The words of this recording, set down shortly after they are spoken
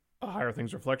Higher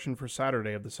Things Reflection for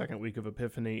Saturday of the second week of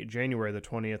Epiphany, January the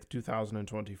 20th,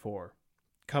 2024.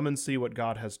 Come and see what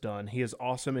God has done. He is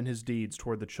awesome in his deeds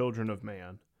toward the children of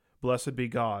man. Blessed be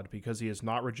God, because he has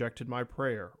not rejected my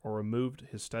prayer or removed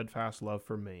his steadfast love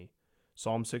from me.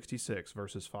 Psalm 66,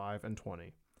 verses 5 and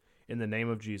 20. In the name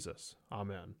of Jesus,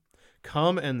 Amen.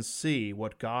 Come and see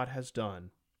what God has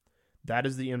done. That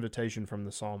is the invitation from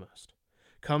the psalmist.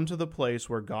 Come to the place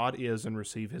where God is and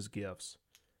receive his gifts.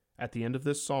 At the end of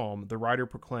this psalm, the writer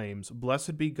proclaims,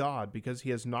 Blessed be God, because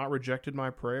he has not rejected my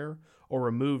prayer or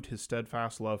removed his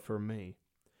steadfast love from me.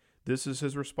 This is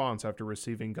his response after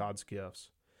receiving God's gifts.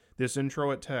 This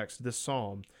introit text, this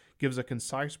psalm, gives a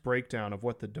concise breakdown of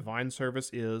what the divine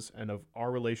service is and of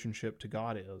our relationship to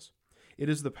God is. It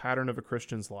is the pattern of a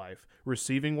Christian's life,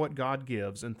 receiving what God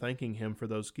gives and thanking him for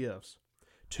those gifts.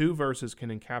 2 verses can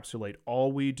encapsulate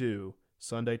all we do,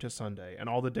 Sunday to Sunday, and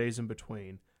all the days in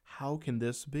between. How can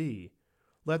this be?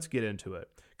 Let's get into it.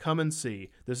 Come and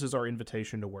see. This is our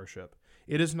invitation to worship.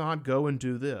 It is not go and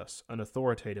do this, an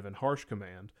authoritative and harsh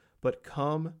command, but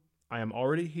come, I am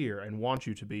already here and want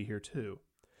you to be here too.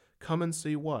 Come and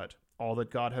see what? All that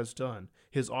God has done,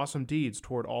 his awesome deeds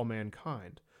toward all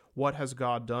mankind. What has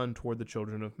God done toward the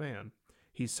children of man?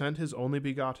 He sent his only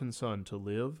begotten Son to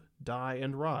live, die,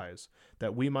 and rise,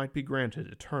 that we might be granted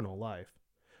eternal life.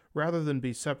 Rather than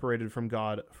be separated from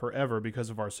God forever because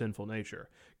of our sinful nature,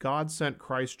 God sent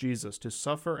Christ Jesus to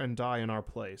suffer and die in our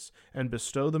place, and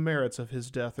bestow the merits of his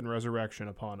death and resurrection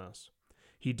upon us.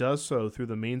 He does so through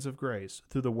the means of grace,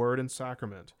 through the word and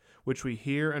sacrament, which we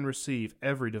hear and receive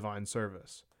every divine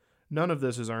service. None of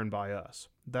this is earned by us.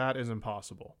 That is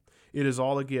impossible. It is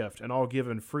all a gift, and all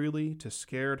given freely to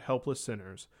scared, helpless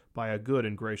sinners by a good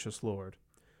and gracious Lord.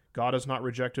 God has not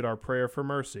rejected our prayer for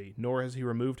mercy, nor has he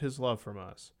removed his love from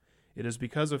us. It is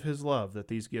because of his love that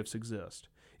these gifts exist.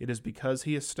 It is because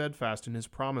he is steadfast in his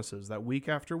promises that week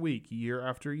after week, year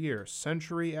after year,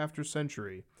 century after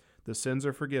century, the sins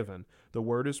are forgiven, the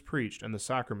word is preached, and the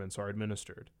sacraments are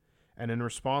administered. And in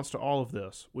response to all of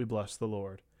this, we bless the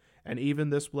Lord. And even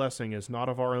this blessing is not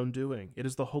of our own doing. It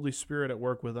is the Holy Spirit at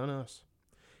work within us.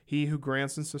 He who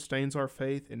grants and sustains our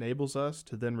faith enables us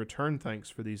to then return thanks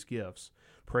for these gifts,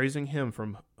 praising him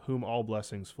from whom all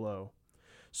blessings flow.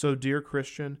 So, dear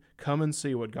Christian, come and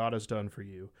see what God has done for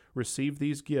you. Receive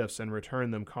these gifts and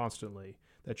return them constantly,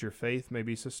 that your faith may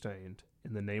be sustained.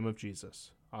 In the name of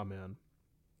Jesus. Amen.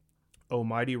 O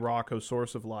mighty rock, O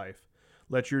source of life,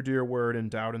 let your dear word in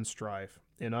doubt and strife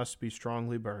in us be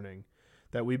strongly burning,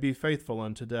 that we be faithful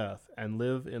unto death, and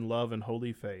live in love and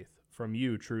holy faith, from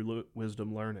you true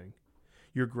wisdom learning.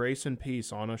 Your grace and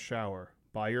peace on us shower,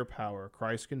 by your power,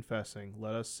 Christ confessing,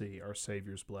 let us see our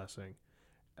Savior's blessing.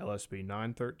 LSB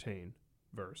 913,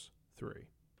 verse 3.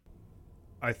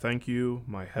 I thank you,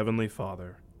 my heavenly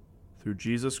Father, through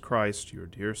Jesus Christ, your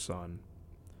dear Son,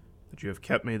 that you have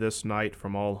kept me this night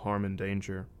from all harm and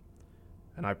danger,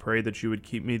 and I pray that you would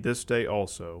keep me this day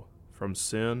also from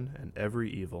sin and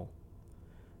every evil,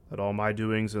 that all my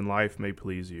doings in life may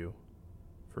please you.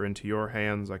 For into your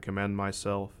hands I commend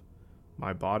myself,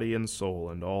 my body and soul,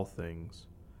 and all things.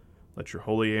 Let your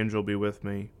holy angel be with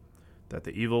me, that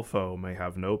the evil foe may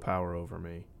have no power over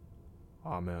me.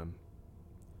 Amen.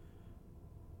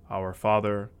 Our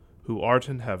Father, who art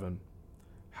in heaven,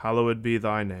 hallowed be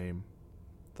thy name.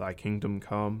 Thy kingdom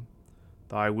come,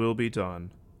 thy will be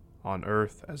done, on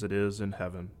earth as it is in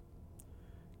heaven.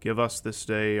 Give us this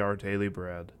day our daily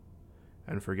bread,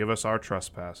 and forgive us our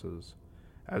trespasses,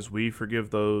 as we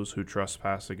forgive those who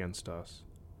trespass against us.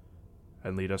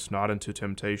 And lead us not into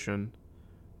temptation,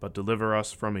 but deliver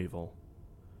us from evil.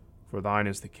 For thine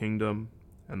is the kingdom,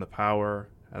 and the power,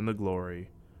 and the glory,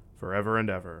 forever and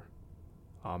ever.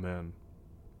 Amen.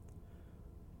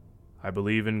 I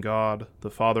believe in God, the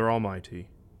Father Almighty,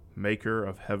 maker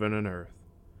of heaven and earth,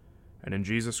 and in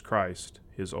Jesus Christ,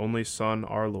 his only Son,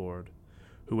 our Lord,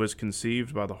 who was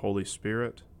conceived by the Holy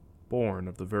Spirit, born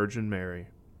of the Virgin Mary,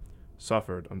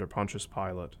 suffered under Pontius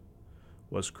Pilate,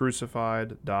 was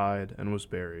crucified, died, and was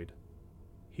buried.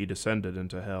 He descended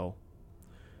into hell.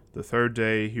 The third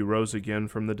day he rose again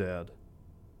from the dead.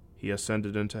 He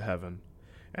ascended into heaven,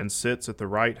 and sits at the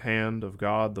right hand of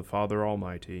God the Father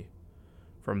Almighty.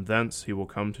 From thence he will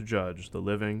come to judge the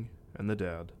living and the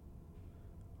dead.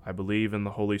 I believe in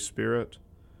the Holy Spirit,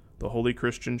 the holy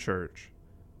Christian Church,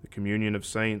 the communion of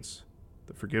saints,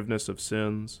 the forgiveness of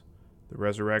sins, the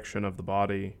resurrection of the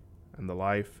body, and the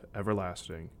life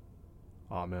everlasting.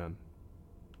 Amen.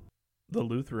 The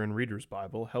Lutheran Reader's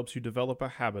Bible helps you develop a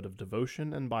habit of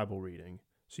devotion and Bible reading,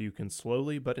 so you can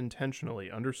slowly but intentionally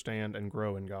understand and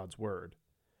grow in God's Word.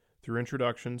 Through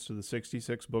introductions to the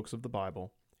 66 books of the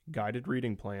Bible, guided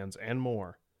reading plans, and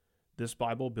more, This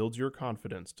Bible builds your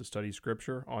confidence to study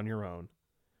Scripture on your own.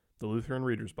 The Lutheran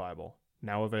Reader's Bible,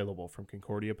 now available from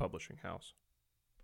Concordia Publishing House.